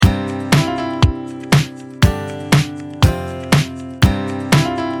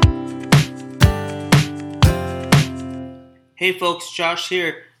Hey folks, Josh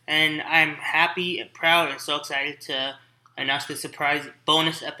here, and I'm happy and proud and so excited to announce the surprise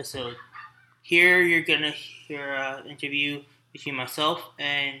bonus episode. Here you're gonna hear an interview between myself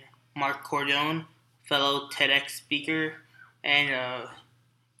and Mark Cordone, fellow TEDx speaker, and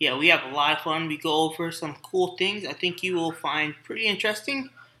we have a lot of fun. We go over some cool things I think you will find pretty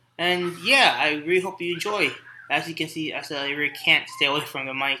interesting, and I really hope you enjoy. As you can see, I really can't stay away from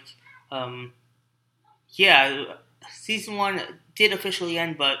the mic. Um, Season 1 did officially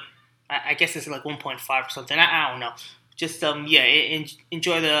end, but I guess it's like 1.5 or something. I don't know. Just,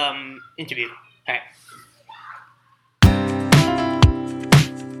 enjoy the interview. All right.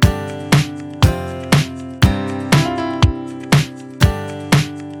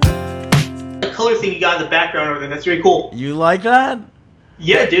 The color thing you got in the background over there, that's really cool. You like that?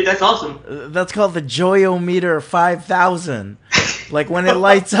 Yeah, dude, that's awesome. That's called the Joyometer 5000. Like when it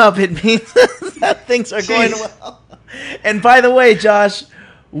lights up, it means that things are going well. And by the way, Josh,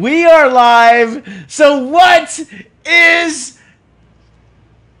 we are live. So what is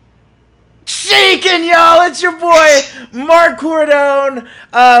shaking, y'all? It's your boy, Mark Cordone.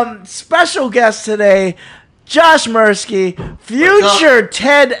 Special guest today, Josh Mirsky, future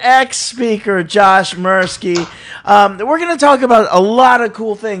TEDx speaker Josh Mirsky. We're going to talk about a lot of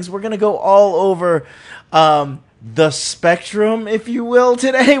cool things. We're going to go all over the spectrum, if you will,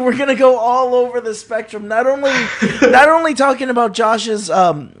 today. We're going to go all over the spectrum. Not only talking about Josh's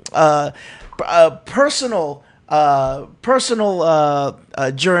personal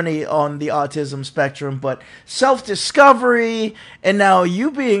journey on the autism spectrum, but self-discovery, and now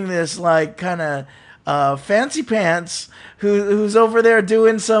you being this like kind of fancy pants who's over there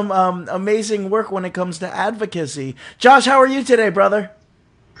doing some amazing work when it comes to advocacy. Josh, how are you today, brother?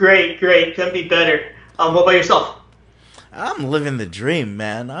 Great. Couldn't be better. What about yourself? I'm living the dream,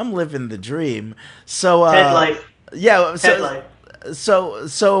 man. I'm living the dream. So, TED life. Yeah. TED life.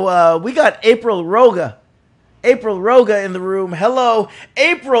 So we got April Roga in the room. Hello,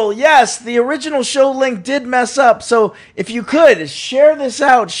 April. Yes, the original show link did mess up. So if you could share this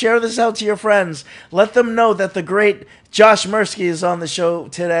out to your friends. Let them know that the great Josh Mirsky is on the show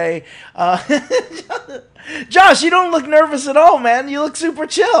today. Josh, you don't look nervous at all, man. You look super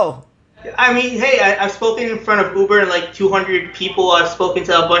chill. I mean, hey, I've spoken in front of Uber and like 200 people. I've spoken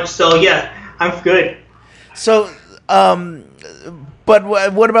to a bunch, so yeah, I'm good. So, but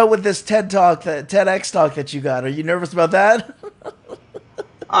what about with this TEDx talk that you got? Are you nervous about that?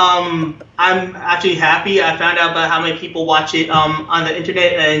 I'm actually happy. I found out about how many people watch it on the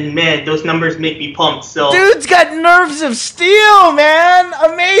internet, and man, those numbers make me pumped. So, dude's got nerves of steel, man.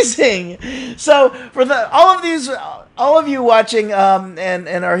 Amazing. So for all of you watching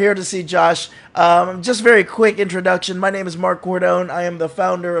and are here to see Josh, just very quick introduction. My name is Mark Cordone. I am the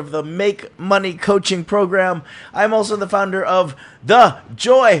founder of the Make Money Coaching Program. I'm also the founder of the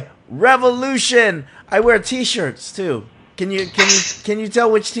Joy Revolution. I wear t-shirts too. Can you tell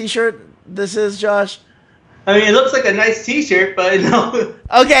which t-shirt this is, Josh? I mean, it looks like a nice t-shirt, but no.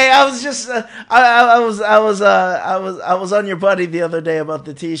 Okay, I was just I was on your buddy the other day about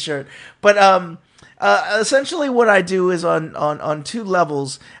the t-shirt. But essentially what I do is on two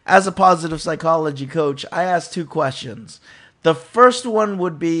levels. As a positive psychology coach, I ask two questions. The first one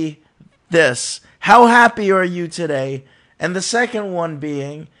would be this: how happy are you today? And the second one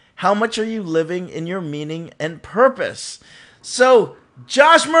being, how much are you living in your meaning and purpose? So,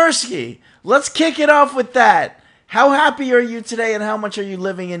 Josh Mirsky, let's kick it off with that. How happy are you today, and how much are you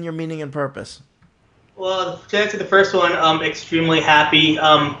living in your meaning and purpose? Well, to answer the first one, I'm extremely happy.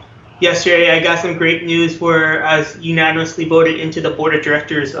 Yesterday, I got some great news where I was unanimously voted into the board of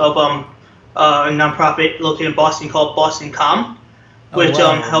directors of a nonprofit located in Boston called Boston Calm, which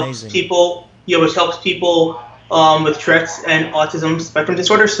helps people. Which helps people with Tourette's and autism spectrum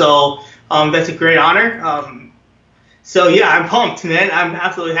disorder. So that's a great honor. So yeah, I'm pumped, man. I'm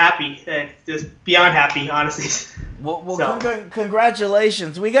absolutely happy, and just beyond happy, honestly. Well,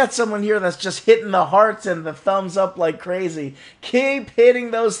 congratulations. We got someone here that's just hitting the hearts and the thumbs up like crazy. Keep hitting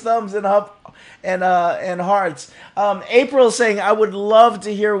those thumbs and up and hearts. April saying, I would love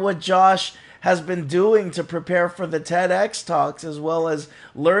to hear what Josh has been doing to prepare for the TEDx talks, as well as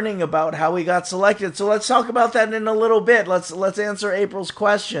learning about how he got selected. So let's talk about that in a little bit. Let's answer April's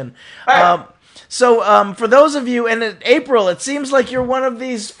question. So for those of you, and April, it seems like you're one of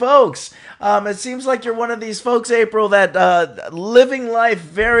these folks. April, that living life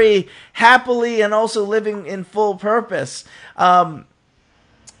very happily and also living in full purpose.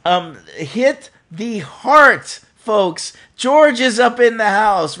 Hit the heart, folks. George is up in the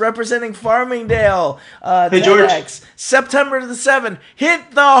house representing Farmingdale. Hey, George. TEDx, September the 7th.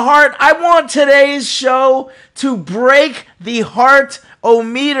 Hit the heart. I want today's show to break the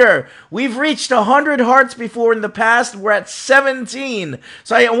heart-o-meter. We've reached 100 hearts before in the past. We're at 17.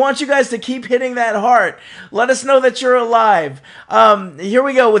 So I want you guys to keep hitting that heart. Let us know that you're alive. Here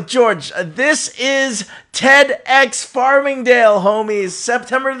we go with George. This is TEDx Farmingdale, homies.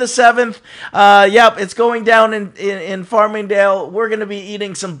 September the 7th. Yep, it's going down in Farmingdale. We're going to be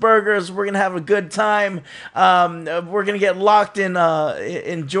eating some burgers. We're going to have a good time. We're going to get locked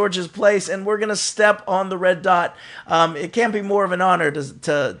in George's place, and we're going to step on the red dot. It can't be more of an honor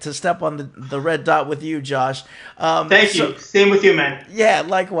to step on the red dot with you, Josh. Thank you. Same with you, man. Yeah,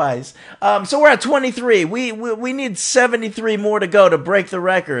 likewise. So we're at 23. We need 73 more to go to break the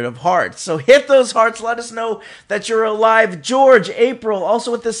record of hearts. So hit those hearts. Let us know that you're alive. George, April,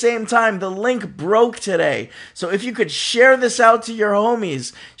 also at the same time, the link broke today. So if you could share this out to your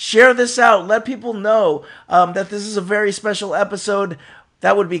homies, share this out. Let people know that this is a very special episode.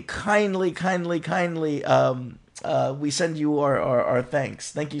 That would be kindly. We send you our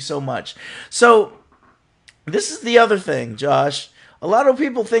thanks. Thank you so much. So this is the other thing, Josh. A lot of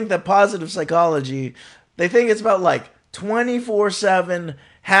people think that positive psychology, they think it's about like 24/7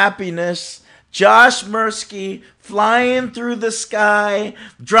 happiness. Josh Mirsky flying through the sky,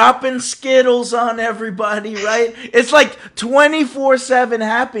 dropping Skittles on everybody, right? It's like 24/7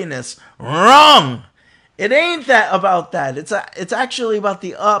 happiness. Wrong! It ain't about that. It's actually about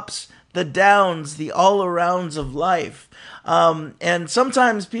the ups, the downs, the all-arounds of life. And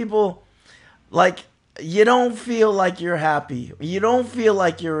sometimes people, like, you don't feel like you're happy. You don't feel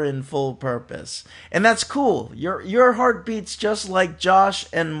like you're in full purpose. And that's cool. Your heart beats just like Josh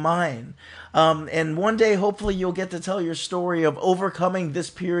and mine. And one day, hopefully, you'll get to tell your story of overcoming this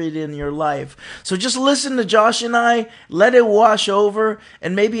period in your life. So just listen to Josh and I, let it wash over,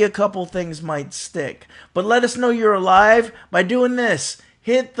 and maybe a couple things might stick. But let us know you're alive by doing this.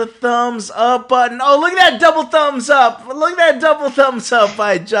 Hit the thumbs up button. Oh, look at that double thumbs up. Look at that double thumbs up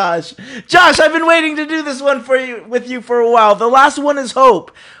by Josh. Josh, I've been waiting to do this one with you for a while. The last one is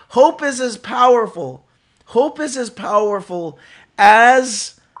hope. Hope is as powerful. Hope is as powerful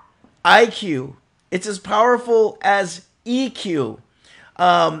as IQ. It's as powerful as EQ.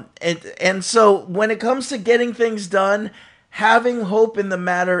 And so when it comes to getting things done, having hope in the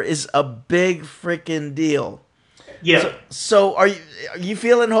matter is a big freaking deal. Yeah. So are you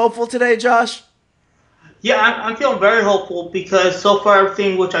feeling hopeful today, Josh? Yeah, I'm feeling very hopeful because so far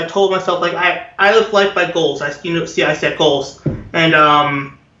everything which I told myself, like I live life by goals. I set goals, and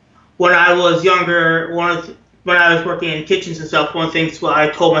when I was younger, when I was working in kitchens and stuff, one of the things what I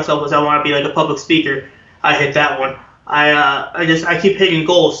told myself was I want to be like a public speaker. I hit that one. I keep hitting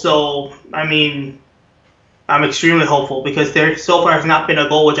goals, so I mean, I'm extremely hopeful because there so far has not been a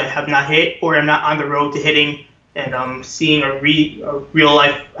goal which I have not hit or I'm not on the road to hitting and seeing a real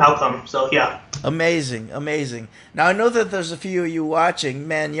life outcome. So yeah. Amazing. Now I know that there's a few of you watching.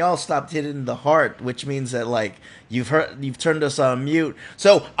 Man, y'all stopped hitting the heart, which means that like you've turned us on mute.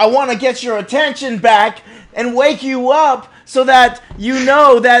 So I want to get your attention back and wake you up so that you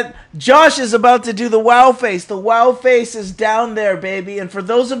know that Josh is about to do the wow face. The wow face is down there, baby. And for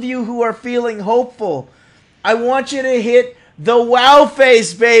those of you who are feeling hopeful, I want you to hit the wow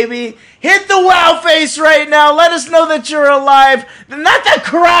face, baby. Hit the wow face right now. Let us know that you're alive. Not the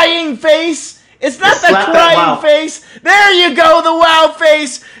crying face. It's not the crying face. There you go, the wow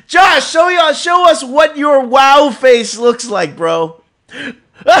face. Josh, show us what your wow face looks like, bro.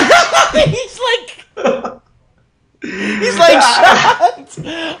 He's like shocked.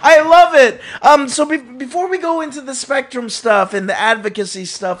 I love it. So before we go into the spectrum stuff and the advocacy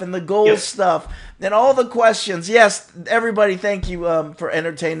stuff and the goals stuff and all the questions, yes, everybody, thank you for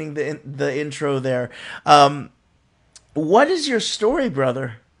entertaining the intro there. What is your story,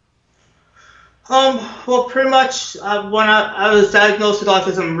 brother? Well, pretty much when I was diagnosed with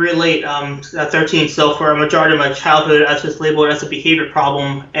autism really late, at 13, so for a majority of my childhood, I was just labeled as a behavior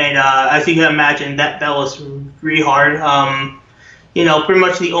problem, and as you can imagine, that was really hard. Pretty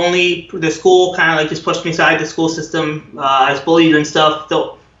much the school kind of like just pushed me aside, the school system. I was bullied and stuff,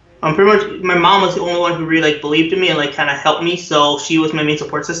 so pretty much my mom was the only one who really like believed in me and like kind of helped me, so she was my main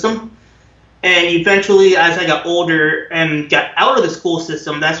support system. And eventually, as I got older and got out of the school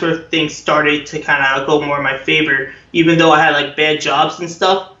system, that's where things started to kind of go more in my favor. Even though I had like bad jobs and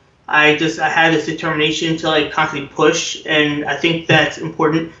stuff, I had this determination to like constantly push, and I think that's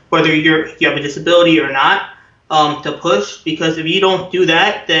important whether you have a disability or not, to push, because if you don't do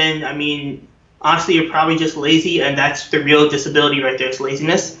that, then I mean, honestly, you're probably just lazy, and that's the real disability right there, is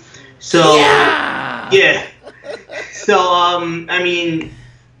laziness. So yeah. So, I mean,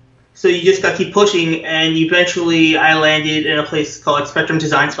 so you just got to keep pushing, and eventually I landed in a place called Spectrum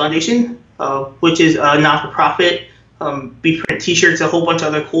Designs Foundation, which is a not-for-profit. We print T-shirts, a whole bunch of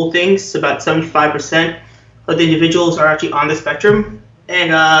other cool things. About 75% of the individuals are actually on the spectrum.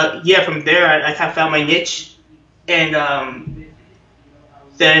 And yeah, from there I kind of found my niche. And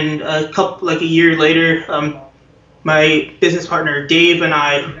then a year later, my business partner Dave and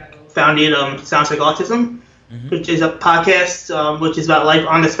I founded Sounds Like Autism, which is a podcast which is about life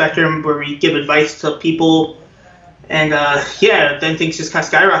on the spectrum, where we give advice to people. And yeah, then things just kind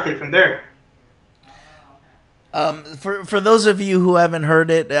of skyrocketed from there. For those of you who haven't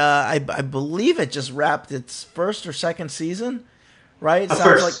heard it, I believe it just wrapped its first or second season, right?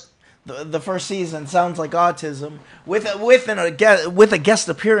 Sounds like the first season. Sounds Like Autism with a guest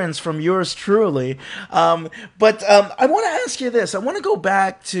appearance from yours truly. But I want to ask you this. I want to go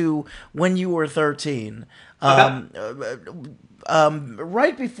back to when you were 13. Right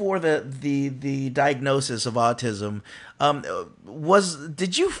before the diagnosis of autism,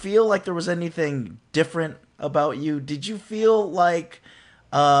 did you feel like there was anything different about you? Did you feel like,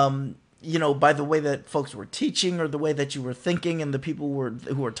 by the way that folks were teaching or the way that you were thinking and the people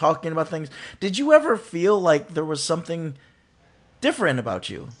who were talking about things, did you ever feel like there was something different about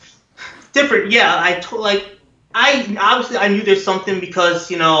you? Different, yeah. I knew there's something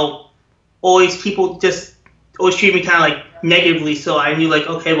because, always people just always treat me kind of like negatively. So I knew like,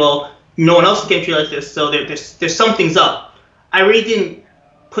 okay, well, no one else is getting treated like this. So there's something's up. I really didn't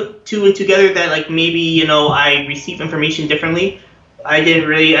put two and together that like maybe, I received information differently. I didn't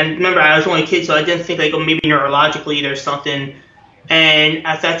really, and remember I was only a kid, so I didn't think like, oh, maybe neurologically there's something. And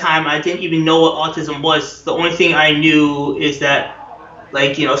at that time, I didn't even know what autism was. The only thing I knew is that,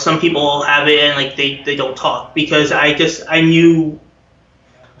 like, some people have it and like they don't talk, because I knew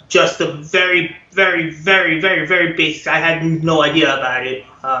just the very, very, very, very, very basics. I had no idea about it.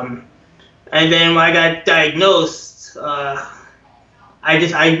 And then when I got diagnosed, I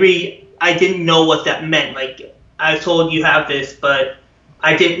didn't know what that meant. Like, I was told you have this, but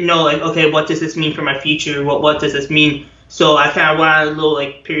I didn't know, like, okay, what does this mean for my future? What does this mean? So I kind of went on a little,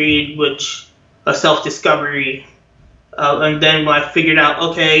 like, period, of self-discovery. And then when I figured out,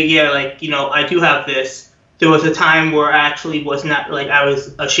 okay, yeah, like, I do have this, there was a time where I actually was not, like, I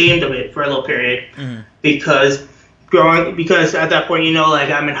was ashamed of it for a little period. Mm-hmm. Because at that point, like,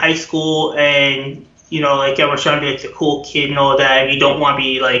 I'm in high school and, like, I was trying to be, like, the cool kid and all that, and you don't want to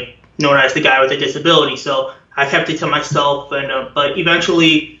be, like, known as the guy with a disability. So I kept it to myself, and but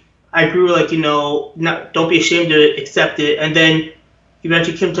eventually I grew, like, don't be ashamed to accept it. And then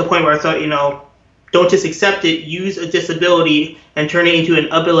eventually came to a point where I thought, don't just accept it, use a disability and turn it into an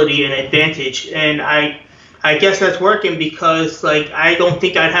ability and advantage. And I guess that's working, because, like, I don't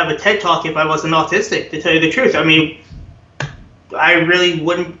think I'd have a TED Talk if I wasn't autistic, to tell you the truth. I mean, I really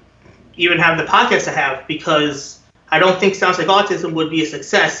wouldn't even have the podcast I have, because I don't think Sounds Like Autism would be a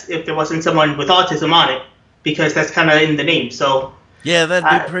success if there wasn't someone with autism on it, because that's kind of in the name. So yeah, that'd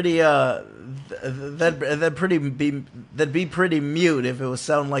be pretty. That'd be pretty mute if it was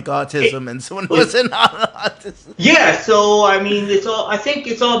Sound Like Autism and someone wasn't on autism. Yeah, so I mean, I think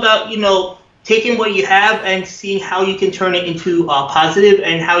it's all about taking what you have and seeing how you can turn it into positive,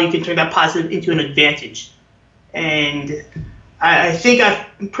 and how you can turn that positive into an advantage. And I'm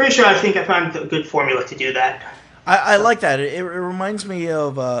pretty sure I found a good formula to do that. I like that. It reminds me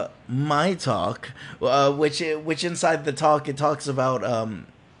of my talk, which inside the talk it talks about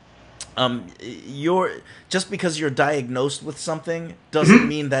just because you're diagnosed with something doesn't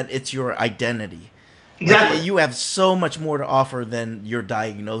mean that it's your identity. Exactly. Like, you have so much more to offer than your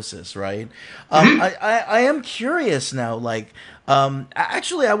diagnosis, right? I am curious now. Like,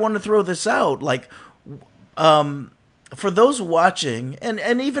 actually, I want to throw this out. Like, for those watching,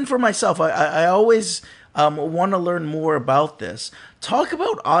 and even for myself, I always want to learn more about this. Talk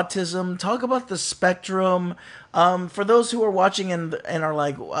about autism. Talk about the spectrum. For those who are watching and are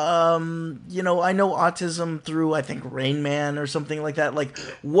like, I know autism through, I think, Rain Man or something like that. Like,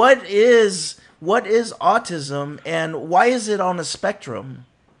 what is autism, and why is it on a spectrum?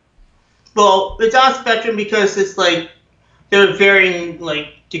 Well, it's on a spectrum because it's like there are varying,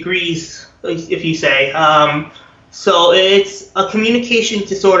 like, degrees, if you say. So it's a communication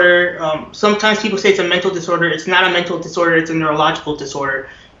disorder. Sometimes people say it's a mental disorder. It's not a mental disorder. It's a neurological disorder.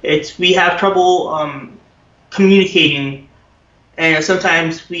 We have trouble communicating, and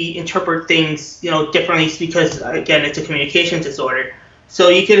sometimes we interpret things, differently, because, again, it's a communication disorder. So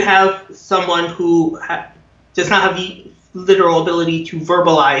you could have someone who does not have the literal ability to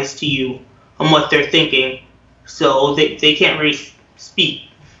verbalize to you on what they're thinking, so they can't really speak.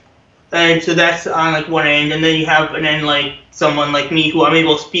 And so that's on like one end, and then you have and then like someone like me who I'm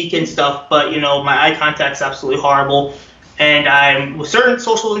able to speak and stuff, but my eye contact's absolutely horrible, and I'm with certain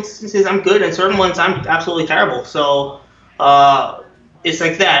social instances I'm good, and certain ones I'm absolutely terrible. So it's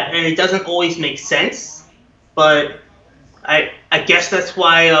like that, and it doesn't always make sense, but I guess that's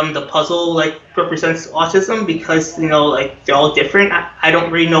why the puzzle like represents autism, because like they're all different. I don't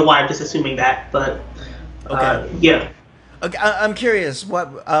really know why. I'm just assuming that, but yeah. Okay, I'm curious.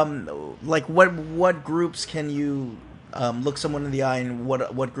 What groups can you look someone in the eye, and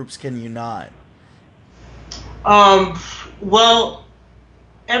what groups can you not? Well,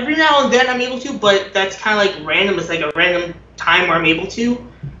 every now and then I'm able to, but that's kind of like random. It's like a random time where I'm able to.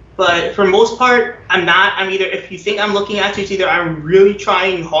 But for the most part, I'm not. I'm either, if you think I'm looking at you, it's either I'm really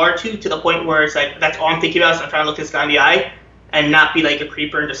trying hard to the point where it's like that's all I'm thinking about. So I'm trying to look this guy in the eye and not be like a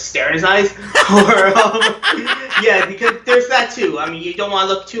creeper and just stare in his eyes. Or yeah, because there's that too. I mean, you don't want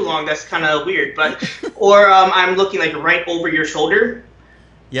to look too long. That's kind of weird. But or I'm looking like right over your shoulder.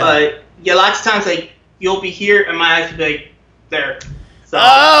 Yeah. But yeah, lots of times like you'll be here and my eyes will be like there. So,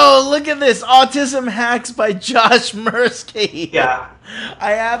 oh, look at this. Autism Hacks by Josh Mirsky. Yeah.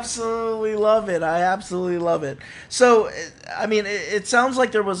 I absolutely love it. So, I mean, it sounds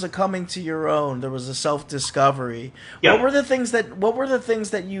like there was a coming to your own. There was a self-discovery. Yeah. What were the things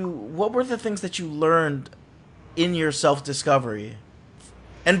that you learned in your self-discovery?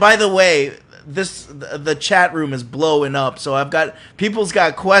 And by the way, the chat room is blowing up, so people's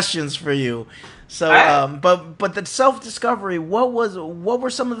got questions for you. So, but the self-discovery, what were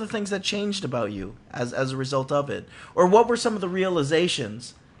some of the things that changed about you as a result of it? Or what were some of the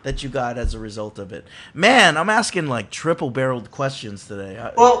realizations that you got as a result of it? Man, I'm asking like triple-barreled questions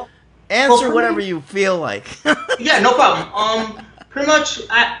today. Well, answer whatever you feel like. Yeah, no problem. Pretty much,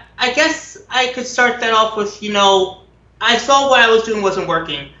 I guess I could start that off with, I saw what I was doing wasn't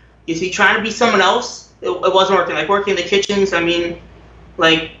working. You see, trying to be someone else, it wasn't working. Like working in the kitchens, I mean,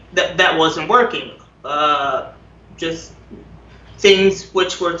 like, that wasn't working. Just things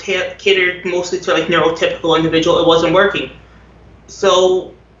which were catered mostly to like neurotypical individual, it wasn't working.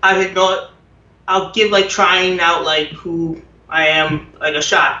 So I had thought I'll give like trying out like who I am like a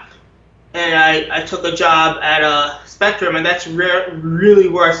shot. And I took a job at a Spectrum, and that's really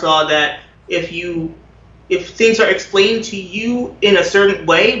where I saw that if things are explained to you in a certain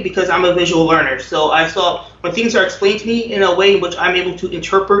way, because I'm a visual learner, so I saw when things are explained to me in a way in which I'm able to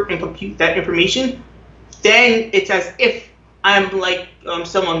interpret and compute that information, then it's as if I'm like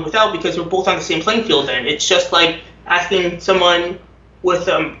someone without, because we're both on the same playing field. Then it's just like asking someone with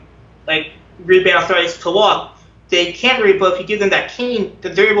like really bad arthritis to walk. They can't read, but if you give them that cane,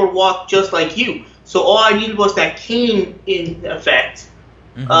 then they're able to walk just like you. So all I needed was that cane in effect.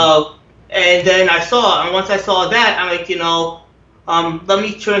 Mm-hmm. And then and once I saw that, I'm like, let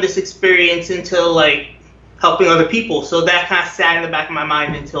me turn this experience into like helping other people. So that kind of sat in the back of my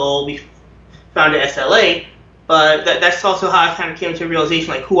mind until we founded SLA. But that's also how I kind of came to a realization,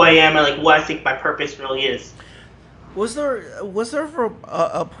 like who I am and like what I think my purpose really is. Was there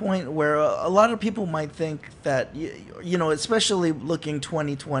a point where a lot of people might think that, especially looking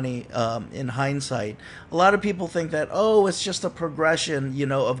 2020 in hindsight, a lot of people think that, it's just a progression,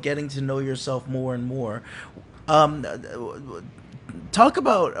 of getting to know yourself more and more. Talk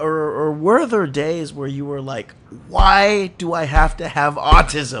about, or were there days where you were like, why do I have to have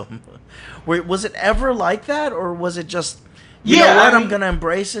autism? Was it ever like that, or was it just, I'm going to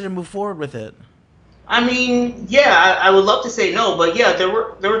embrace it and move forward with it? I mean, yeah, I would love to say no, but yeah, there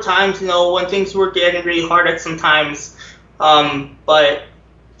were times, when things were getting really hard at some times. But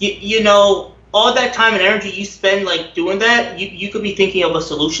all that time and energy you spend like doing that, you could be thinking of a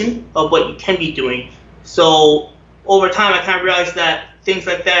solution of what you can be doing. So over time, I kind of realized that things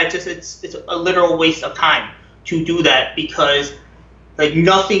like that, it's a literal waste of time to do that, because like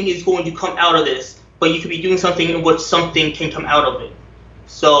nothing is going to come out of this, but you could be doing something in which something can come out of it.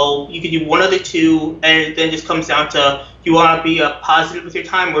 So you could do one of the two, and then it just comes down to, do you want to be positive with your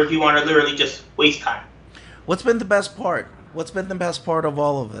time, or do you want to literally just waste time? What's been the best part? What's been the best part of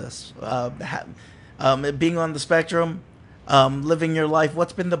all of this? Being on the Spectrum, living your life,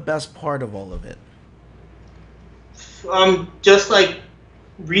 what's been the best part of all of it? Just like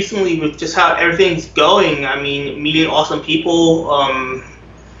recently with just how everything's going, I mean, meeting awesome people,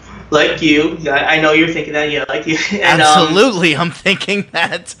 like you. I know you're thinking that, yeah, like you. And, absolutely, I'm thinking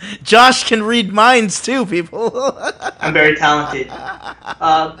that. Josh can read minds too, people. I'm very talented.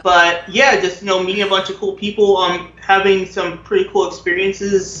 But yeah, just, meeting a bunch of cool people, having some pretty cool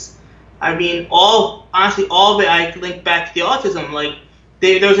experiences. I mean, honestly, all of it I link back to the autism. Like,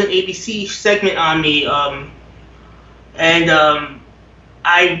 there was an ABC segment on me, and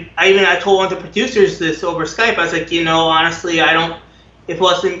I told one of the producers this over Skype. I was like, honestly, I don't. If it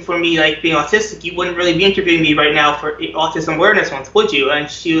wasn't for me like being autistic, you wouldn't really be interviewing me right now for Autism Awareness Month, would you? And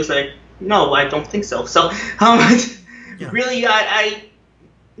she was like, no, I don't think so. So, really, I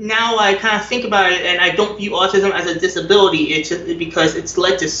now I kind of think about it, and I don't view autism as a disability. It's just because it's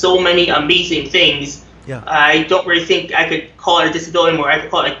led to so many amazing things. Yeah. I don't really think I could call it a disability anymore. I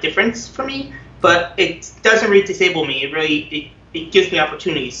could call it a difference for me, but it doesn't really disable me. It gives me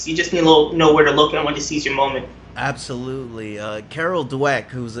opportunities. You just need to know where to look and when to seize your moment. Absolutely. Carol Dweck,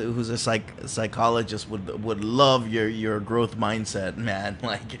 who's a psychologist, would love your growth mindset, man.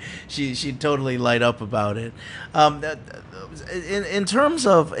 Like she'd totally light up about it. In terms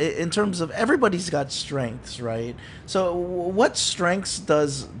of everybody's got strengths, right? So what strengths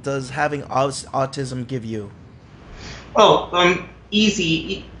does having autism give you?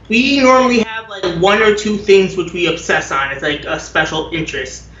 Easy. We normally have like one or two things which we obsess on. It's like a special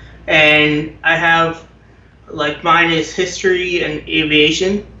interest, and I have. Like mine is history and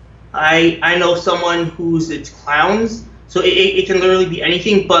aviation. I know someone it's clowns, so it can literally be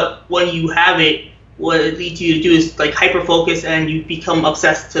anything, but when you have it, what it leads you to do is like hyper focus, and you become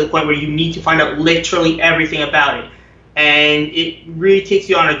obsessed to the point where you need to find out literally everything about it. And it really takes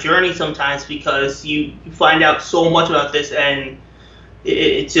you on a journey sometimes because you find out so much about this, and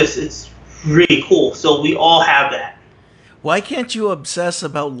it's really cool. So we all have that. Why can't you obsess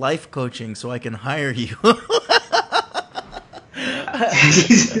about life coaching so I can hire you?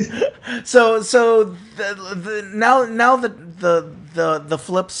 So now the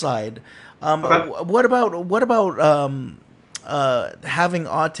flip side. Okay. What about having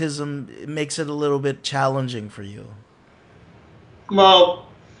autism makes it a little bit challenging for you? Well,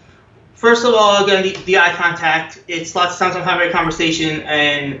 first of all, again, the eye contact. It's lots of times I'm having a conversation,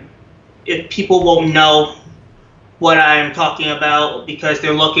 and if people won't know what I'm talking about because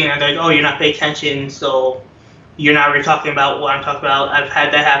they're looking and they're like, oh, you're not paying attention, so you're not really talking about what I'm talking about. I've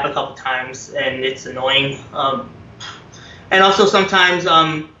had that happen a couple times, and it's annoying. And also sometimes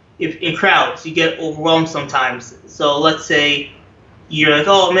if in crowds, you get overwhelmed sometimes. So let's say you're like,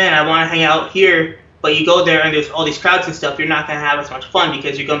 oh, man, I want to hang out here, but you go there and there's all these crowds and stuff. You're not going to have as much fun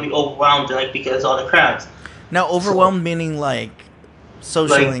because you're going to be overwhelmed because of all the crowds. Now, overwhelmed meaning like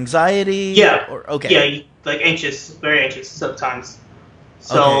social anxiety? Yeah. Okay. Yeah, like anxious, very anxious sometimes.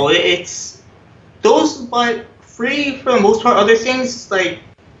 So it's those, but free for the most part. Other things like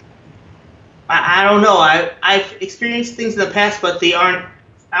I don't know. I've experienced things in the past, but they aren't.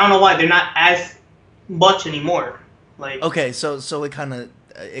 I don't know why they're not as much anymore. Like okay, so it kind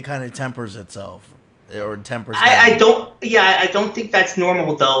of tempers itself or tempers. I don't think that's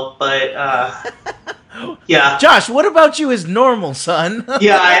normal though. But yeah. Josh, what about you is normal, son?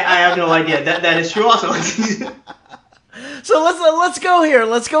 Yeah, I have no idea. That is true also. So let's go here.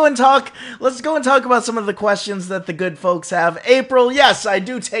 Let's go and talk about some of the questions that the good folks have. April, yes, I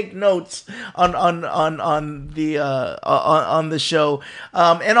do take notes on the show.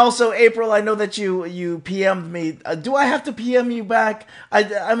 And also April, I know that you PM'd me. Do I have to PM you back?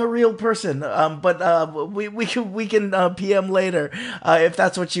 I'm a real person. But we can PM later if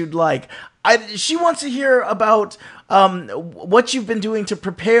that's what you'd like. She wants to hear about what you've been doing to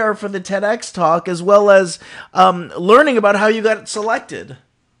prepare for the TEDx talk, as well as learning about how you got selected.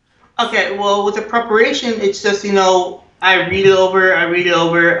 Okay, well, with the preparation, it's just, I read it over. I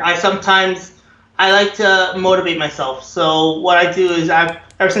like to motivate myself. So what I do is ever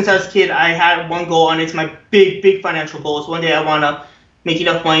since I was a kid, I had one goal, and it's my big financial goal. Is one day I want to make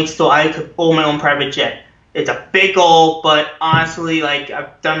enough money so I could own my own private jet. It's a big goal, but honestly,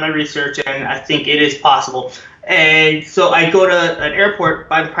 I've done my research, and I think it is possible. And so I go to an airport,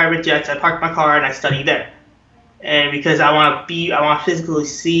 buy the private jets, I park my car, and I study there. And because I want to physically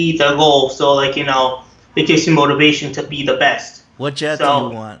see the goal, so it gives you motivation to be the best. What jet do you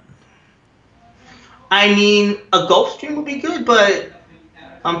want? I mean, a Gulfstream would be good, but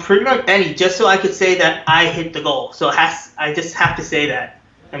I'm pretty much any, just so I could say that I hit the goal. So I just have to say that.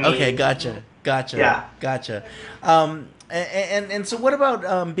 Okay, gotcha. Yeah. Gotcha. And so what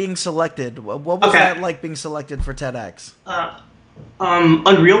about being selected? What was that like being selected for TEDx?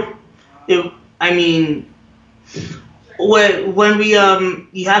 Unreal. When we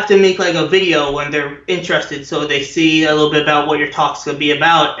you have to make a video when they're interested, so they see a little bit about what your talk's gonna be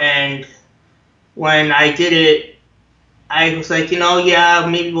about. And when I did it, I was like, yeah,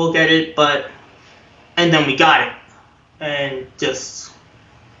 maybe we'll get it, and then we got it, and just,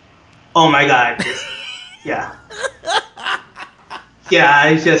 oh my God, yeah. Yeah,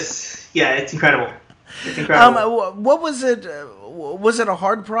 it's incredible. It's incredible. What was it? Was it a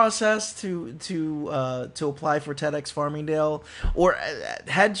hard process to apply for TEDx Farmingdale, or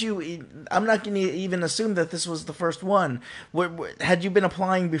had you? I'm not going to even assume that this was the first one. Had you been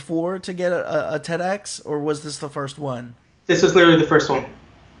applying before to get a TEDx, or was this the first one? This was literally the first one.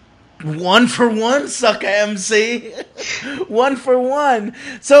 1 for 1, sucker MC. 1 for 1.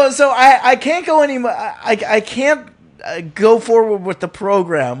 So I can't go any. I can't go forward with the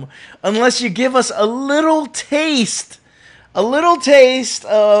program unless you give us a little taste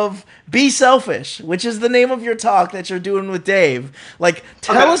of Be Selfish, which is the name of your talk that you're doing with Dave. Like,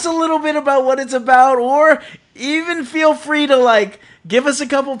 tell us a little bit about what it's about, or even feel free to give us a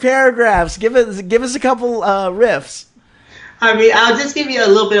couple paragraphs, give us a couple riffs. I mean, I'll just give you a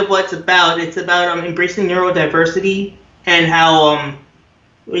little bit of what it's about. It's about embracing neurodiversity and how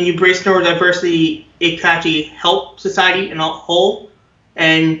when you embrace neurodiversity, it can actually help society in a whole,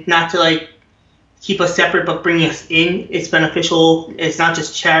 and not to keep us separate but bring us in. It's beneficial. It's not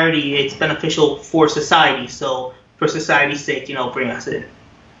just charity. It's beneficial for society. So for society's sake, bring us in.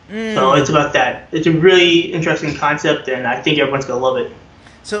 So it's about that. It's a really interesting concept, and I think everyone's going to love it.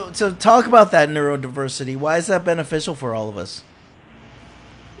 So talk about that neurodiversity. Why is that beneficial for all of us?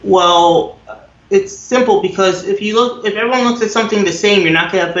 Well, it's simple because if everyone looks at something the same, you're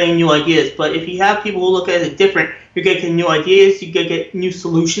not going to have any new ideas. But if you have people who look at it different, you're going to get new ideas, you get new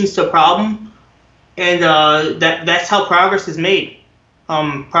solutions to a problem, and that's how progress is made.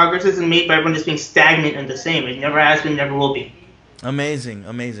 Progress isn't made by everyone just being stagnant and the same. It never has been, never will be.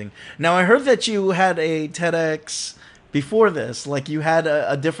 Amazing. Now, I heard that you had a TEDx before this, you had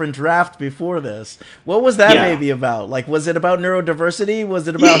a different draft before this. What was that maybe about? Was it about neurodiversity? Was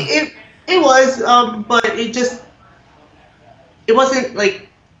it about... It was, but it wasn't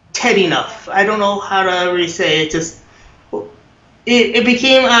TED enough. I don't know how to really say it. Just it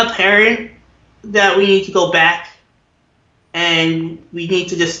became apparent that we need to go back and we need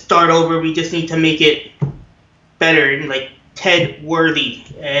to just start over. We just need to make it better and TED worthy,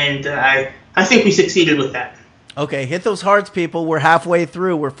 and I think we succeeded with that. Okay, hit those hearts, people. We're halfway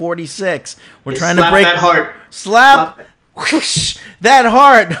through. We're 46. We're trying to break that heart. Slap. Whoosh, that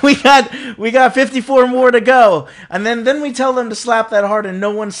heart. We got 54 more to go, and then we tell them to slap that heart, and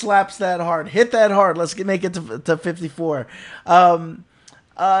no one slaps that heart. Hit that heart. Let's make it to 54.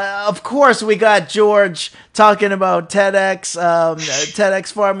 Of course, we got George talking about TEDx,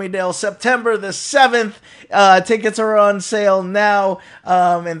 TEDx Farmingdale, September the 7th. Tickets are on sale now,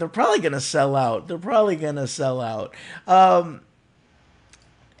 and they're probably going to sell out.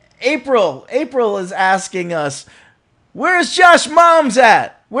 April is asking us, where's Josh mom's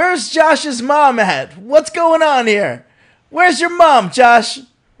at? Where's Josh's mom at? What's going on here? Where's your mom, Josh?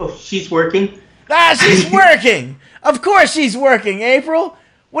 Oh, she's working. She's working. Of course she's working, April.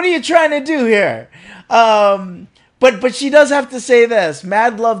 What are you trying to do here? But she does have to say this.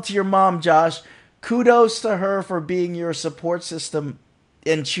 Mad love to your mom, Josh. Kudos to her for being your support system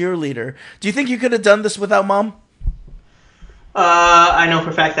and cheerleader. Do you think you could have done this without mom? I know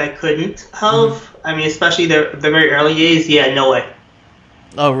for a fact I couldn't have. I mean, especially the very early days. Yeah, no way.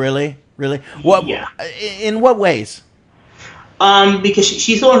 Oh, really? What? Yeah. In what ways? Because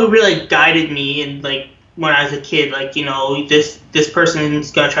she's the one who really guided me, and when I was a kid, this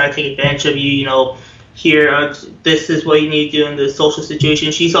person's gonna try to take advantage of you. Here, this is what you need to do in the social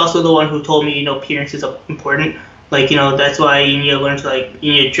situation. She's also the one who told me, appearance is important. That's why you need to learn to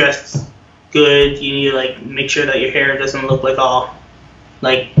you need to dress good. You need to make sure that your hair doesn't look all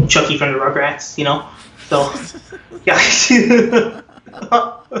Chucky from the Rugrats. So yeah.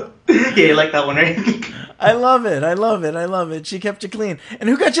 Yeah, you like that one, right? I love it. She kept you clean. And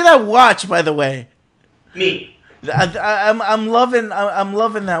who got you that watch, by the way? Me. I'm loving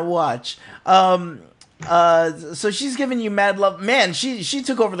that watch. So she's giving you mad love. Man, she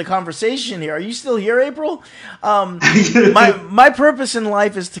took over the conversation here. Are you still here, April? My purpose in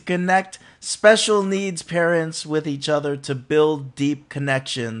life is to connect special needs parents with each other to build deep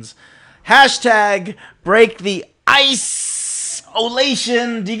connections. Hashtag break the isolation.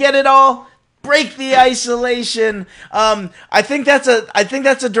 Do you get it all? Break the isolation. I think that's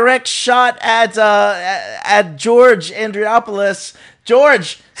a direct shot at George Andriopoulos.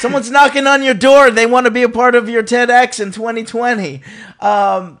 George, someone's knocking on your door. They want to be a part of your TEDx in 2020.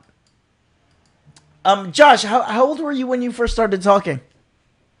 Josh, how old were you when you first started talking?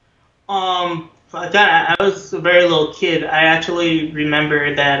 I was a very little kid. I actually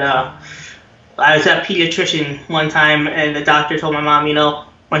remember that I was at a pediatrician one time, and the doctor told my mom,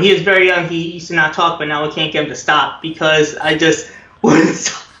 when he was very young, he used to not talk, but now we can't get him to stop because I just wouldn't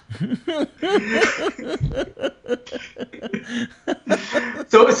stop.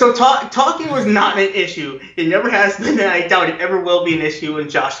 So talking was not an issue. It never has been, and I doubt it ever will be an issue in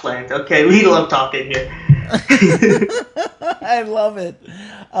Josh land. Okay, we love talking here. I love it.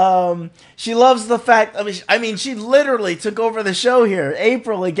 She loves the fact. I mean, she literally took over the show here.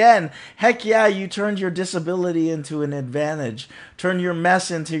 April again. Heck yeah, you turned your disability into an advantage. Turn your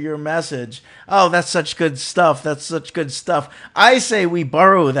mess into your message. Oh, that's such good stuff. That's such good stuff. I say we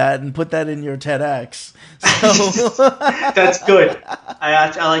borrow that and put that in your TEDx. So that's good.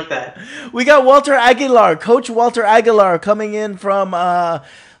 I like that. We got Walter Aguilar, Coach Walter Aguilar, coming in from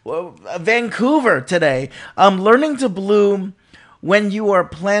Vancouver today. Learning to bloom when you are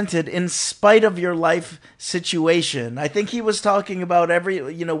planted in spite of your life situation. I think he was talking about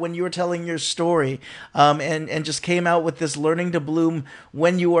when you were telling your story, and just came out with this learning to bloom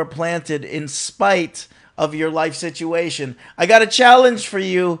when you are planted in spite of your life situation. I got a challenge for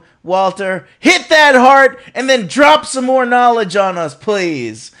you, Walter. Hit that heart and then drop some more knowledge on us,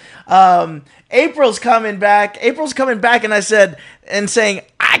 please. April's coming back, and I said, and saying,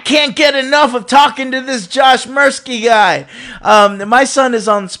 I can't get enough of talking to this Josh Mirsky guy. My son is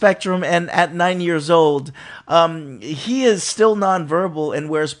on spectrum, and at 9 years old, he is still nonverbal and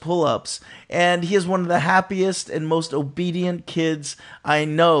wears pull-ups. And he is one of the happiest and most obedient kids I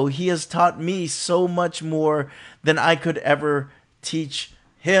know. He has taught me so much more than I could ever teach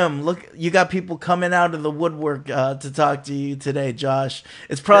him. Look, you got people coming out of the woodwork to talk to you today, Josh.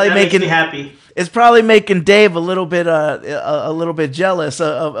 It's probably makes me happy. It's probably making Dave a little bit jealous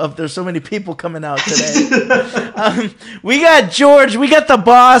of there's so many people coming out today. We got George. We got the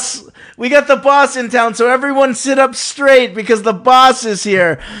boss. We got the boss in town. So everyone sit up straight because the boss is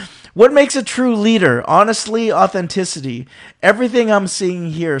here. What makes a true leader? Honestly, authenticity. Everything I'm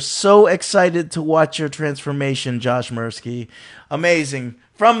seeing here. So excited to watch your transformation, Josh Mirsky. Amazing.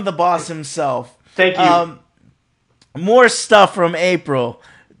 From the boss himself. Thank you. More stuff from April.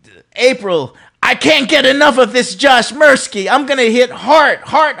 April, I can't get enough of this Josh Mirsky. I'm going to hit heart.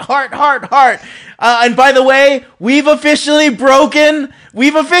 And by the way, we've officially broken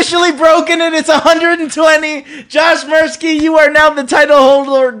it. It's 120. Josh Mirsky, you are now the title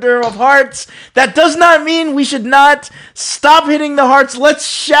holder of hearts. That does not mean we should not stop hitting the hearts. Let's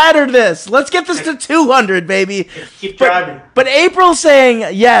shatter this. Let's get this to 200, baby. Keep driving. But April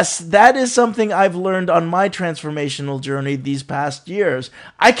saying, yes, that is something I've learned on my transformational journey these past years.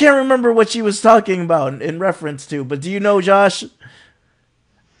 I can't remember what she was talking about in reference to, but do you know, Josh?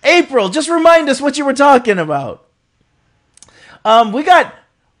 April, just remind us what you were talking about. We got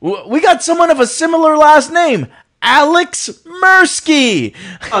someone of a similar last name, Alex Mirsky.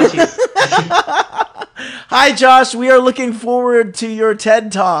 Oh, jeez. Hi, Josh. We are looking forward to your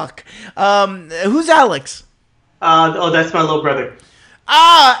TED Talk. Who's Alex? That's my little brother.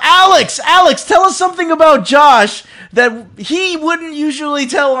 Alex, tell us something about Josh that he wouldn't usually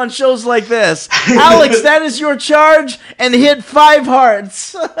tell on shows like this. Alex, that is your charge, and hit 5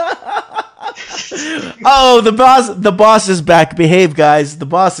 hearts. Oh, the boss is back. Behave, guys. The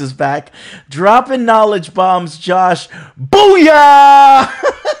boss is back. Dropping knowledge bombs, Josh. Booyah!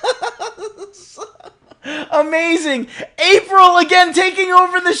 Amazing. April again taking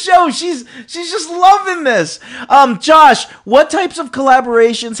over the show. She's just loving this. Josh, what types of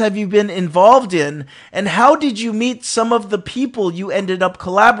collaborations have you been involved in, and how did you meet some of the people you ended up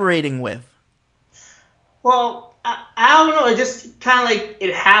collaborating with? Well, I don't know. It just kind of like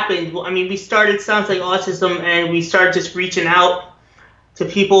it happened. I mean, we started Sounds Like Autism, and we started just reaching out to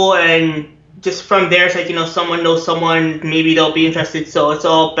people, and just from there, it's like, someone knows someone, maybe they'll be interested. So it's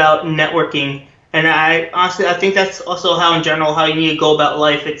all about networking. And I think that's also how you need to go about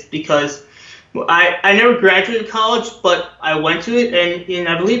life. It's because I never graduated college, but I went to it, and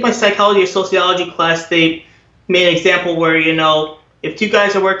I believe my psychology or sociology class, they made an example where, if 2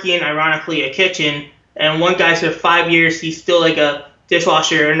 guys are working, ironically, a kitchen, and one guy's there 5 years, he's still like a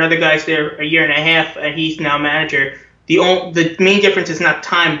dishwasher, another guy's there a year and a half, and he's now manager. The main difference is not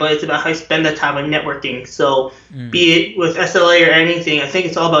time, but it's about how you spend the time on networking. So be it with SLA or anything, I think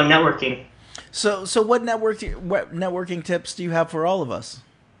it's all about networking. So what networking tips do you have for all of us?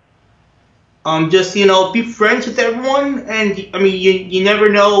 Just be friends with everyone, and I mean you never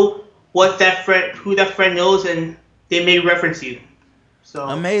know who that friend knows, and they may reference you. So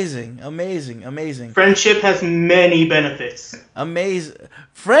amazing. Friendship has many benefits.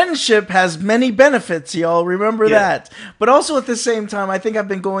 Friendship has many benefits, y'all. Remember that. But also at the same time, I think I've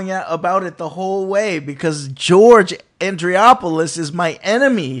been going about it the whole way, because George Andreopoulos is my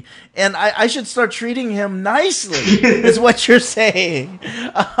enemy, and I should start treating him nicely, is what you're saying.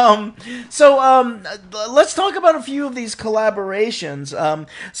 So let's talk about a few of these collaborations.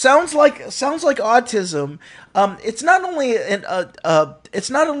 Sounds like autism. It's not only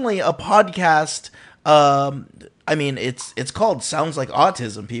a podcast. I mean, it's called Sounds Like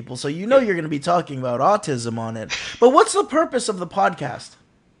Autism, people. So you're going to be talking about autism on it. But what's the purpose of the podcast?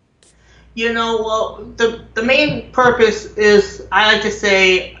 Well, the main purpose is, I like to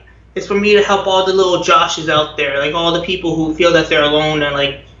say, is for me to help all the little Joshes out there, like all the people who feel that they're alone and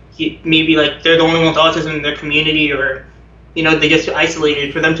like maybe like they're the only one with autism in their community, or they get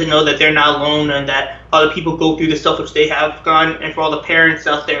isolated. For them to know that they're not alone and that other people go through the stuff which they have gone, and for all the parents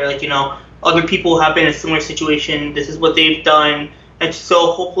out there, like other people have been in a similar situation. This is what they've done, and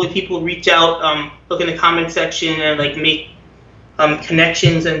so hopefully people reach out, look in the comment section, and like make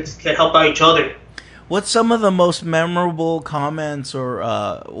connections and can help out each other. What's some of the most memorable comments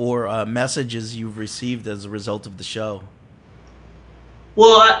or messages you've received as a result of the show?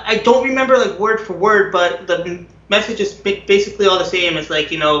 Well, I don't remember like word for word, but the message is basically all the same. It's like,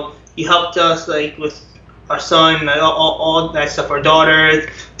 you helped us like with our son, all that stuff, our daughter,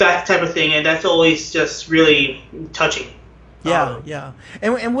 that type of thing, and that's always just really touching. Yeah.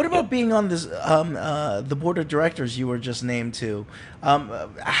 And what about being on this the board of directors you were just named to?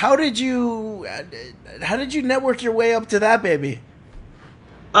 How did you network your way up to that, baby?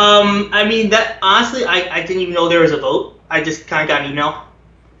 I mean, that honestly, I didn't even know there was a vote. I just kind of got an email,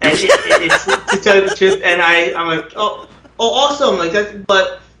 and it's to tell you the truth. And I'm like, oh, awesome, like that.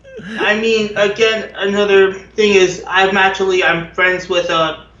 But I mean, again, another thing is I'm friends with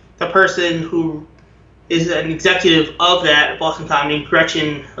the person who is an executive of that Boston Comedy,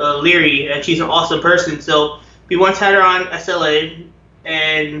 Gretchen Leary, and she's an awesome person. So we once had her on SLA,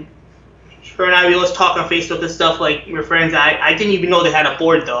 and her and I, we always talk on Facebook and stuff, like we're friends. I didn't even know they had a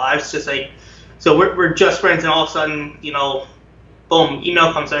board, though. I was just like, so we're just friends, and all of a sudden, boom,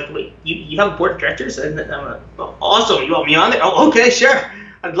 email comes like, wait, you have a board of directors? And I'm like, oh, awesome, you want me on there? Oh, okay, sure.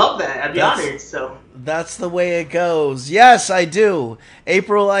 I'd love that. I'd be honored, so... That's the way it goes. Yes, I do.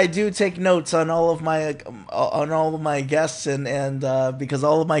 April, I do take notes on all of my guests, and because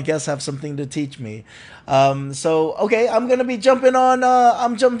all of my guests have something to teach me. So okay, I'm gonna be jumping on.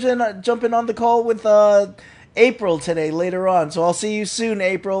 I'm jumping on the call with April today later on. So I'll see you soon,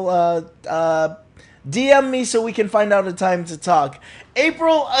 April. DM me so we can find out a time to talk.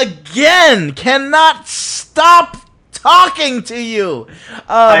 April again cannot stop talking to you.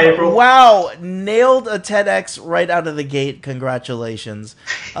 Wow, nailed a TEDx right out of the gate. Congratulations.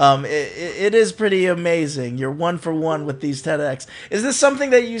 It is pretty amazing. You're 1 for 1 with these TEDx. Is this something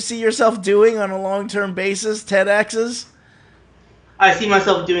that you see yourself doing on a long-term basis, TEDx's? I see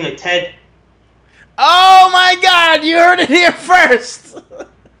myself doing a TED. Oh my God, you heard it here first.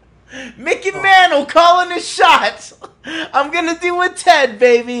 Mickey Mantle calling his shots. I'm gonna do a TED,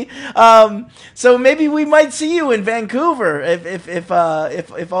 baby. So maybe we might see you in Vancouver if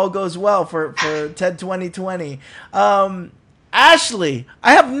all goes well for TED 2020. Ashley,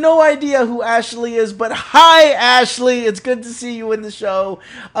 I have no idea who Ashley is, but hi, Ashley. It's good to see you in the show.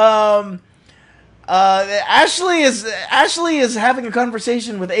 Ashley is having a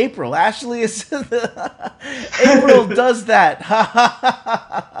conversation with April. Ashley is April does that.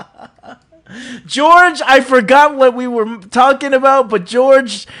 George, I forgot what we were talking about, but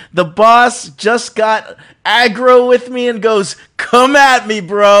George, the boss, just got aggro with me and goes, "Come at me,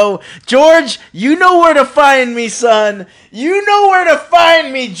 bro." George, you know where to find me, son. You know where to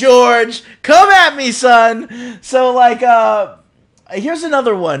find me, George. Come at me, son. So, here's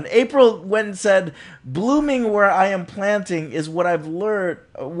another one. April went and said, "Blooming where I am planting is what I've learned.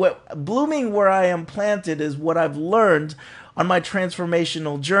 Blooming where I am planted is what I've learned on my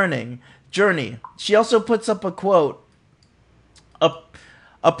transformational journey." She also puts up a quote.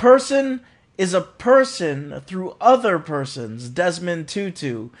 A person is a person through other persons. Desmond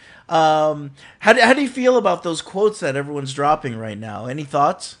Tutu. How do you feel about those quotes that everyone's dropping right now? Any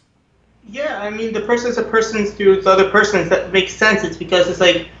thoughts? Yeah, I mean, the person is a person through the other persons. That makes sense. It's because it's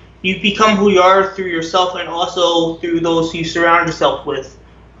like you become who you are through yourself and also through those you surround yourself with.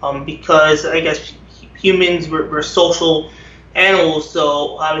 Because I guess humans, we're social animals,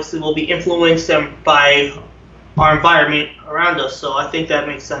 so obviously we'll be influenced by our environment around us. So I think that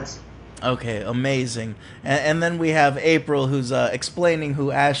makes sense. Okay, amazing. And then we have April, who's explaining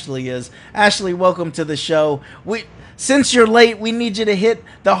who Ashley is. Ashley, welcome to the show. Since you're late, we need you to hit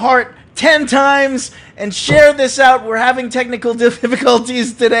the heart 10 times and share this out. We're having technical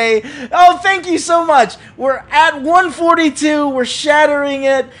difficulties today. Oh, thank you so much. We're at 142. We're shattering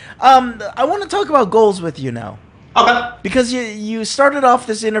it. I want to talk about goals with you now. Okay. Because you started off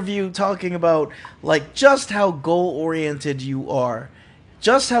this interview talking about like just how goal oriented you are.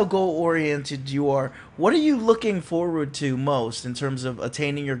 Just how goal oriented you are. What are you looking forward to most in terms of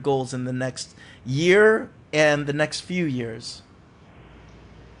attaining your goals in the next year and the next few years?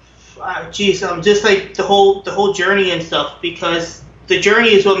 Geez, just like the whole journey and stuff, because the journey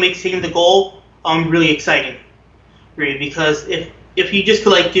is what makes hitting the goal really exciting, really. Because if you just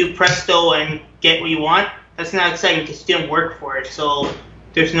could like do presto and get what you want, that's not exciting because you didn't work for it. So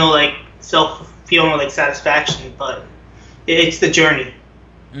there's no like self feeling or like satisfaction, but it's the journey.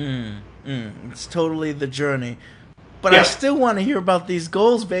 It's totally the journey. But I Yeah. still want to hear about these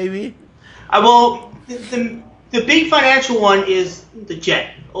goals, baby. Well, the big financial one is the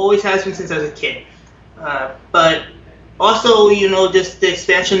jet. Always has been since I was a kid. But also, just the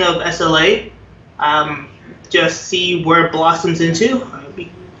expansion of SLA. Just see where it blossoms into.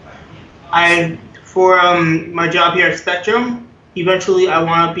 I for my job here at Spectrum, eventually I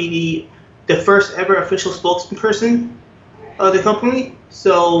want to be the first ever official spokesperson of the company.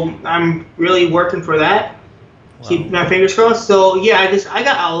 So I'm really working for that. Wow. Keep my fingers crossed. So yeah, I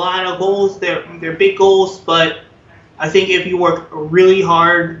got a lot of goals. They're big goals, but I think if you work really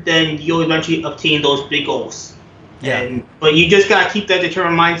hard, then you'll eventually obtain those big goals. Yeah. But you just gotta keep that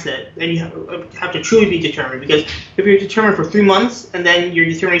determined mindset, and you have to truly be determined. Because if you're determined for 3 months and then your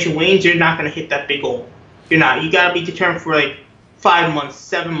determination wanes, you're not gonna hit that big goal. You're not. You gotta be determined for like 5 months,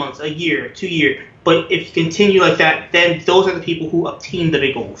 7 months, a year, 2 years. But if you continue like that, then those are the people who obtain the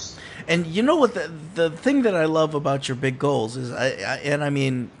big goals. And you know what the thing that I love about your big goals is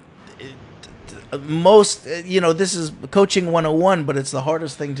most this is coaching 101, but it's the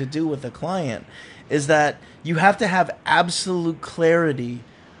hardest thing to do with a client is that you have to have absolute clarity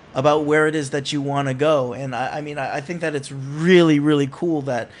about where it is that you want to go. And I think that it's really, really cool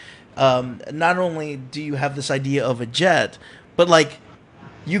that not only do you have this idea of a jet, but like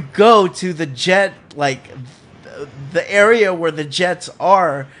you go to the jet, like the area where the jets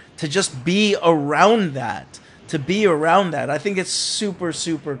are, to just be around that. To be around that. I think it's super,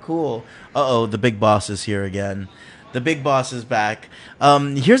 super cool. Uh-oh, the big boss is here again. The big boss is back.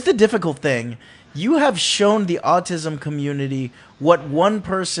 Here's the difficult thing. You have shown the autism community what one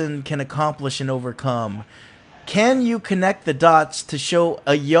person can accomplish and overcome. Can you connect the dots to show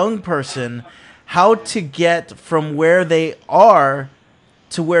a young person how to get from where they are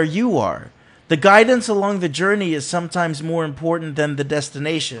to where you are? The guidance along the journey is sometimes more important than the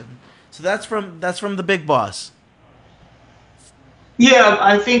destination. So that's from the big boss. Yeah,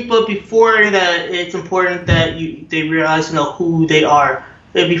 I think, but before that, it's important that they realize who they are.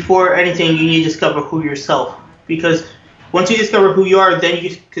 And before anything, you need to discover who yourself, because once you discover who you are, then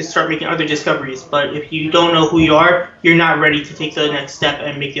you can start making other discoveries. But if you don't know who you are, you're not ready to take the next step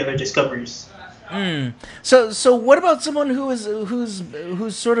and make the other discoveries. So what about someone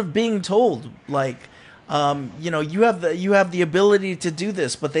who's sort of being told like, you have the ability to do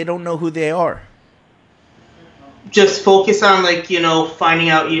this, but they don't know who they are. Just focus on finding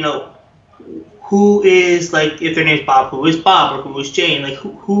out who is, like, if their name's Bob, who is Bob, or who is Jane, like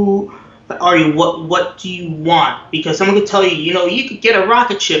who are you, what do you want? Because someone could tell you, you could get a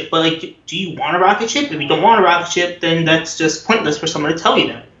rocket ship, but like, do you want a rocket ship? If you don't want a rocket ship, then that's just pointless for someone to tell you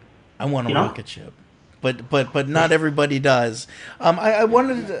that. I want a rocket ship, but not everybody does. I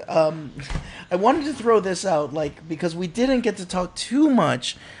wanted to throw this out, like, because we didn't get to talk too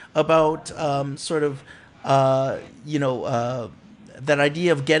much about that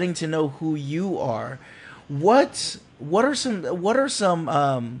idea of getting to know who you are. What are some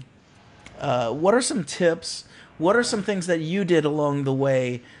tips? What are some things that you did along the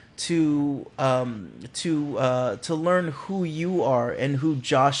way to learn who you are and who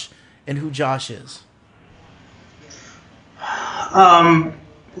Josh is?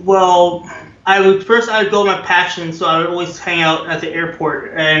 Well, I'd go my passion, so I would always hang out at the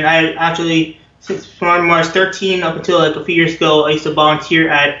airport, and I actually, since from when I was 13 up until like a few years ago, I used to volunteer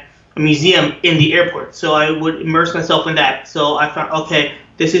at a museum in the airport. So I would immerse myself in that. So I found, okay,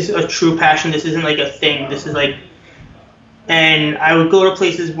 this is a true passion. This isn't like a thing. This is like, and I would go to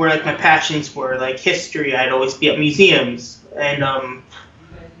places where like my passions were, like history. I'd always be at museums, and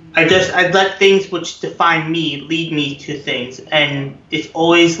I'd let things which define me lead me to things, and it's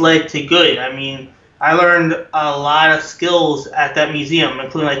always led to good. I mean, I learned a lot of skills at that museum,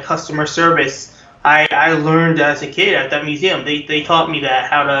 including like customer service. I learned as a kid at that museum. They taught me that,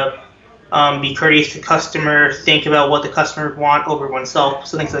 how to be courteous to customer, think about what the customer want over oneself,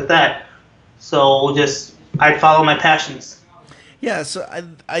 so things like that. So just I follow my passions. Yeah, so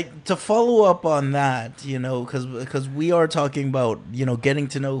I to follow up on that, because we are talking about getting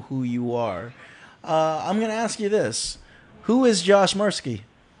to know who you are. I'm going to ask you this. Who is Josh Mursky?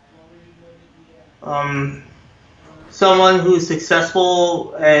 Someone who's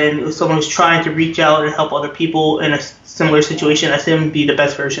successful and someone who's trying to reach out and help other people in a similar situation as him be the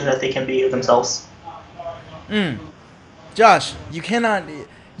best version that they can be of themselves. Josh, you cannot.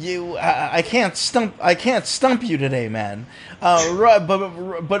 I can't stump you today, man.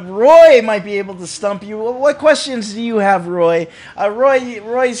 But Roy might be able to stump you. What questions do you have, Roy?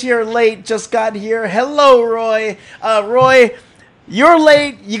 Roy's here late. Just got here. Hello, Roy. Roy, you're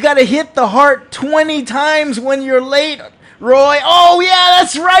late. You got to hit the heart 20 times when you're late, Roy. Oh yeah,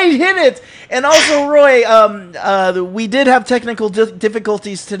 that's right. Hit it. And also, Roy, we did have technical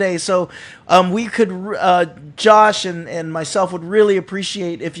difficulties today, so we could, Josh and myself would really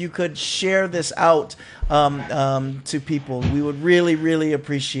appreciate if you could share this out to people. We would really, really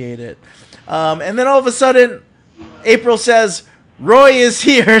appreciate it. And then all of a sudden, April says, Roy is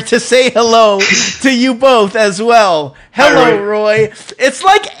here to say hello to you both as well. Hello, Roy. It's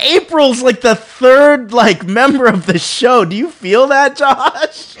like April's like the third member of the show. Do you feel that,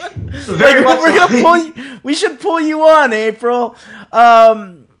 Josh? Very much we're gonna pull you, we should pull you on, April.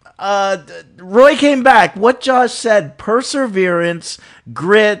 Roy came back. What Josh said: perseverance,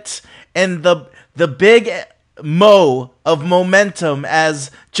 grit, and the big mo of momentum, as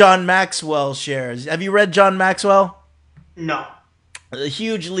John Maxwell shares. Have you read John Maxwell? No. A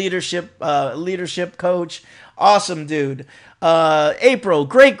huge leadership coach. Awesome dude. April,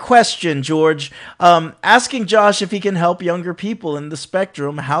 great question, George. Asking Josh if he can help younger people in the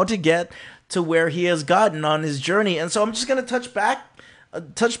spectrum how to get to where he has gotten on his journey. And so I'm just going to touch back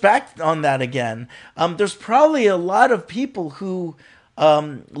on that again. There's probably a lot of people who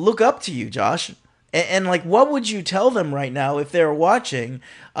look up to you, Josh. And what would you tell them right now if they're watching,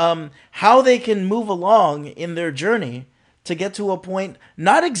 how they can move along in their journey to get to a point,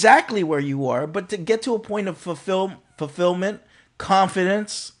 not exactly where you are, but to get to a point of fulfillment,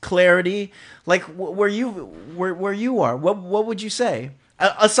 confidence, clarity, like where you are? What would you say?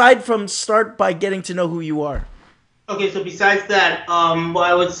 Aside from start by getting to know who you are. Okay, so besides that, what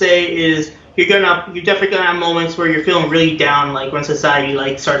I would say is you're definitely gonna have moments where you're feeling really down, like when society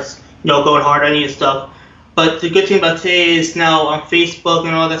starts going hard on you and stuff. But the good thing about today is now on Facebook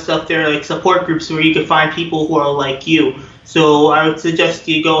and all that stuff, there are support groups where you can find people who are like you. So I would suggest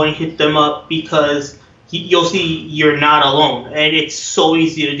you go and hit them up because you'll see you're not alone. And it's so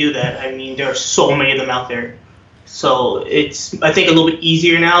easy to do that. I mean, there are so many of them out there. So it's, I think, a little bit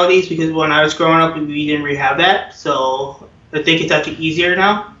easier nowadays because when I was growing up, we didn't really have that. So I think it's actually easier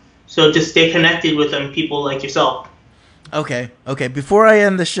now. So just stay connected with them, people like yourself. Okay. Before I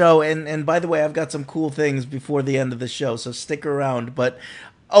end the show, and by the way, I've got some cool things before the end of the show, so stick around. But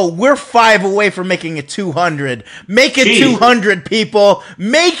we're 5 away from making it 200. Make it 200, people.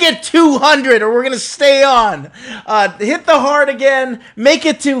 Make it 200, or we're gonna stay on. Hit the heart again. Make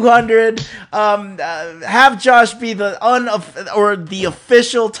it 200. Have Josh be the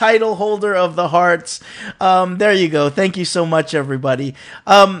official title holder of the hearts. There you go. Thank you so much, everybody.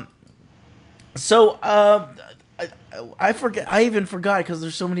 I forget. I even forgot because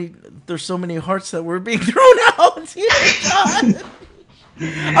there's so many hearts that were being thrown out here.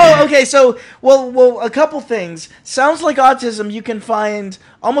 Oh, okay. So, well, a couple things. Sounds Like Autism you can find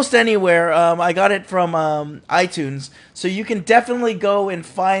almost anywhere. I got it from iTunes, so you can definitely go and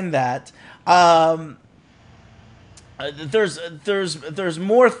find that. There's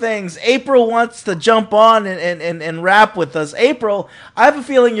more things. April wants to jump on and rap with us. April, I have a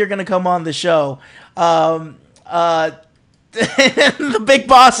feeling you're going to come on the show. The big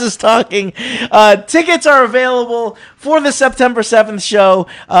boss is talking. Tickets are available for the September 7th show.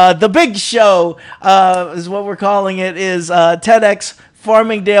 The big show is what we're calling it, is TEDx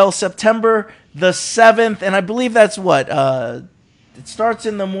Farmingdale, September the 7th. And I believe that's what? It starts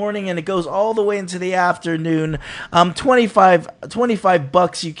in the morning and it goes all the way into the afternoon.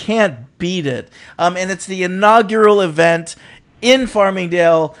 $25. You can't beat it. And it's the inaugural event in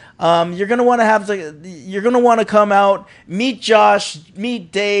Farmingdale. You're gonna want to come out, meet Josh,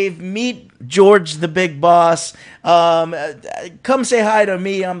 meet Dave, meet George, the big boss. Come say hi to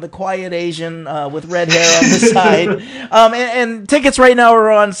me. I'm the quiet Asian with red hair on the side. And tickets right now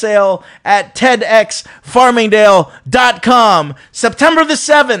are on sale at TEDxFarmingdale.com. September the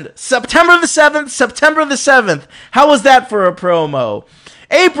 7th. How was that for a promo?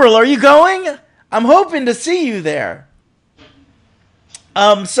 April, are you going? I'm hoping to see you there.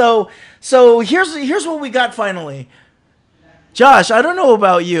 So here's what we got finally. Josh, I don't know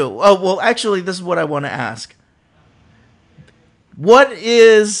about you. Oh, well, actually, this is what I want to ask. What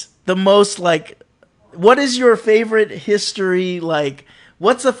is your favorite history,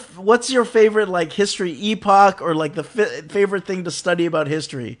 what's your favorite like history epoch or like the favorite thing to study about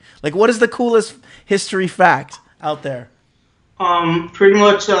history? Like, what is the coolest history fact out there? Pretty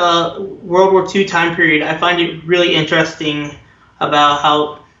much World War II time period. I find it really interesting about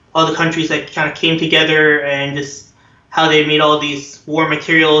how all the countries that kind of came together and just how they made all these war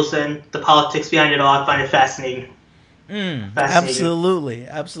materials and the politics behind it all. I find it fascinating. Absolutely,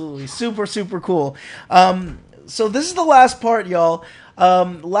 absolutely, super, super cool. So this is the last part, y'all.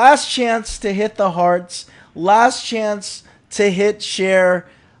 Last chance to hit the hearts. Last chance to hit share.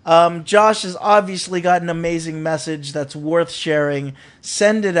 Josh has obviously got an amazing message that's worth sharing.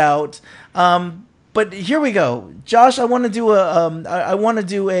 Send it out. But here we go, Josh. I want to do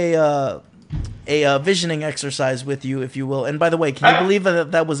a visioning exercise with you, if you will. And by the way, can you believe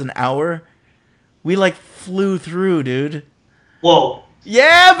that was an hour? We like flew through, dude. Whoa.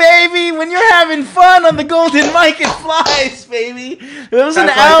 Yeah, baby. When you're having fun on the Golden Mic, it flies, baby. It was an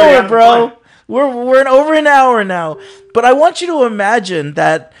hour, bro. We're over an hour now. But I want you to imagine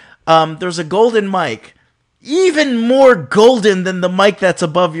that there's a golden mic, even more golden than the mic that's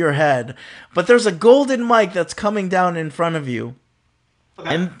above your head. But there's a golden mic that's coming down in front of you.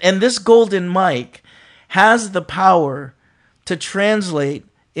 Okay. And this golden mic has the power to translate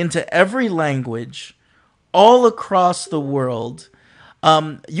into every language all across the world.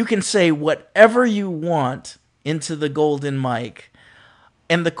 You can say whatever you want into the golden mic.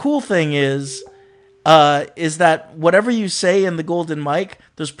 And the cool thing is that whatever you say in the golden mic,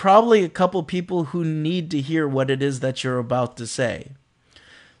 there's probably a couple people who need to hear what it is that you're about to say.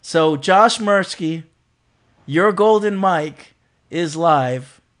 So, Josh Mirsky, your golden mic is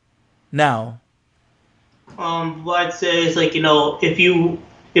live now. What I'd say is, like, if you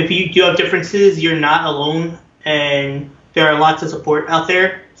do have differences, you're not alone, and there are lots of support out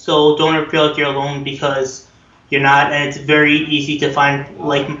there. So don't ever feel like you're alone, because you're not, and it's very easy to find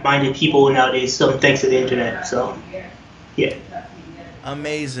like-minded people nowadays. So thanks to the internet. So yeah.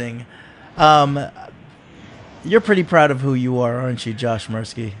 Amazing. You're pretty proud of who you are, aren't you, Josh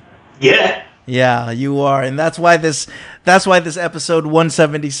Mirsky? Yeah. Yeah, you are, and that's why this episode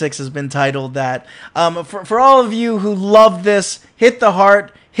 176 has been titled that. For all of you who love this, hit the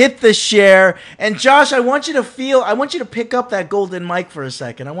heart, hit the share, and Josh, I want you to pick up that golden mic for a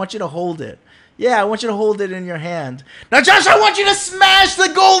second. I want you to hold it. Yeah, I want you to hold it in your hand. Now, Josh, I want you to smash the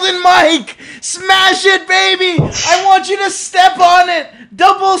golden mic! Smash it, baby! I want you to step on it!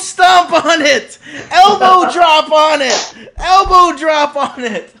 Double stomp on it! Elbow drop on it! Elbow drop on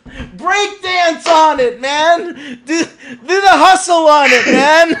it! Break dance on it, man! Do the hustle on it,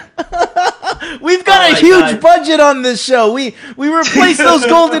 man! We've got a huge budget on this show. We replace those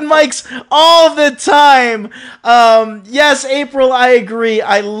golden mics all the time. Yes, April, I agree.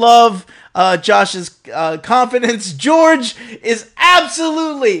 I love Josh's confidence. George is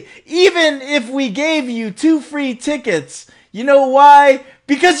absolutely, even if we gave you 2 free tickets, you know why?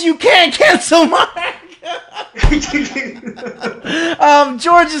 Because you can't cancel mine.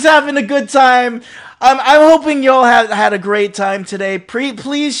 George is having a good time. I'm hoping y'all had a great time today.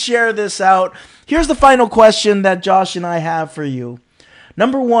 Please share this out. Here's the final question that Josh and I have for you.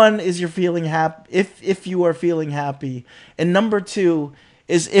 Number 1 is you're feeling happy, if you are feeling happy, and number 2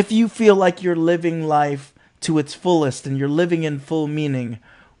 is if you feel like you're living life to its fullest and you're living in full meaning.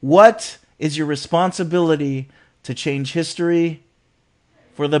 What is your responsibility to change history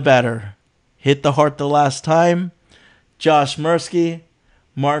for the better? Hit the heart the last time. Josh Mirsky,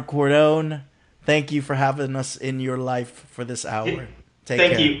 Mark Cordone, thank you for having us in your life for this hour. Take care.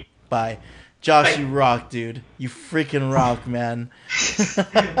 Thank you. Bye. Josh, you rock, dude. You freaking rock, man.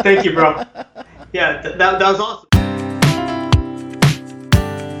 Thank you, bro. Yeah, that was awesome.